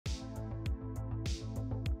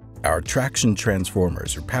Our traction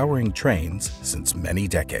transformers are powering trains since many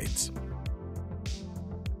decades.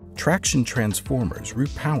 Traction transformers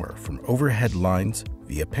route power from overhead lines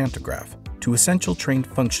via pantograph to essential train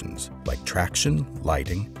functions like traction,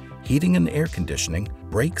 lighting, heating and air conditioning,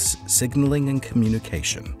 brakes, signaling, and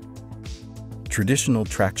communication. Traditional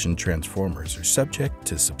traction transformers are subject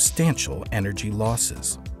to substantial energy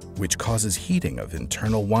losses, which causes heating of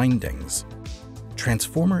internal windings.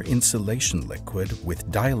 Transformer insulation liquid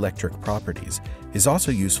with dielectric properties is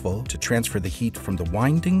also useful to transfer the heat from the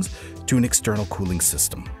windings to an external cooling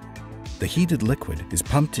system. The heated liquid is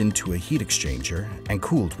pumped into a heat exchanger and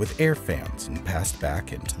cooled with air fans and passed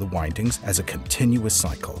back into the windings as a continuous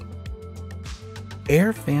cycle.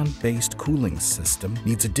 Air fan-based cooling system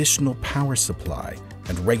needs additional power supply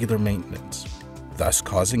and regular maintenance, thus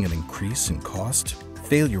causing an increase in cost,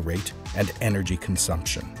 failure rate, and energy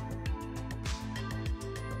consumption.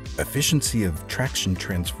 Efficiency of traction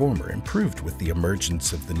transformer improved with the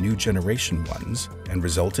emergence of the new generation ones and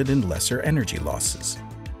resulted in lesser energy losses.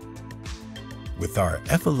 With our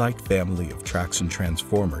Effilight family of traction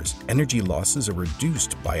transformers, energy losses are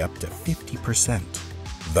reduced by up to 50%,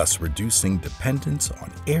 thus reducing dependence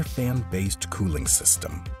on air fan-based cooling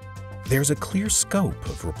system. There's a clear scope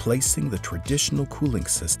of replacing the traditional cooling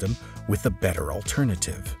system with a better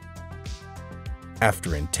alternative.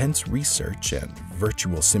 After intense research and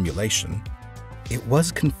virtual simulation, it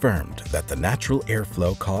was confirmed that the natural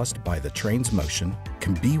airflow caused by the train's motion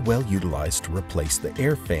can be well utilized to replace the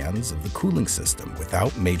air fans of the cooling system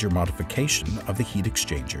without major modification of the heat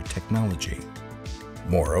exchanger technology.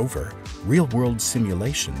 Moreover, real-world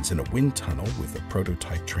simulations in a wind tunnel with a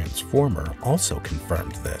prototype transformer also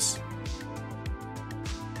confirmed this.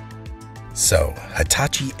 So,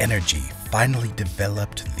 Hitachi Energy finally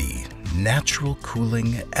developed the Natural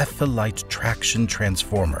Cooling Effilight Traction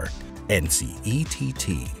Transformer,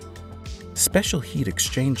 NCETT. Special heat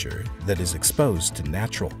exchanger that is exposed to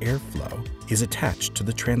natural airflow is attached to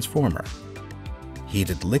the transformer.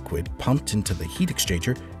 Heated liquid pumped into the heat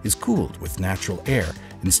exchanger is cooled with natural air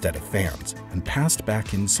instead of fans and passed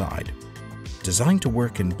back inside, designed to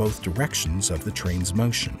work in both directions of the train's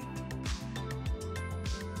motion.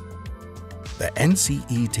 The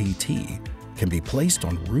NCETT can be placed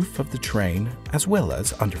on roof of the train as well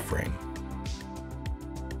as underframe,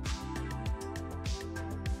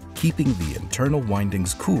 keeping the internal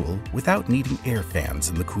windings cool without needing air fans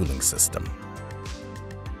in the cooling system.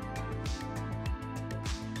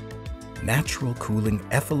 Natural Cooling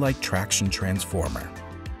Effilight Traction Transformer.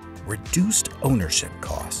 Reduced ownership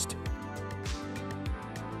cost.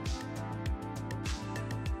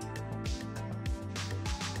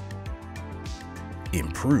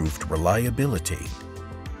 Improved reliability.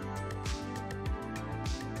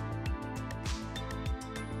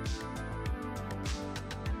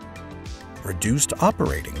 Reduced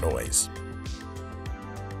operating noise.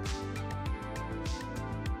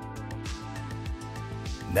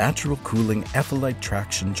 Natural Cooling Effilight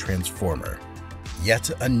Traction Transformer. Yet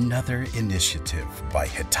another initiative by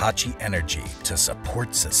Hitachi Energy to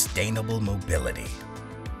support sustainable mobility.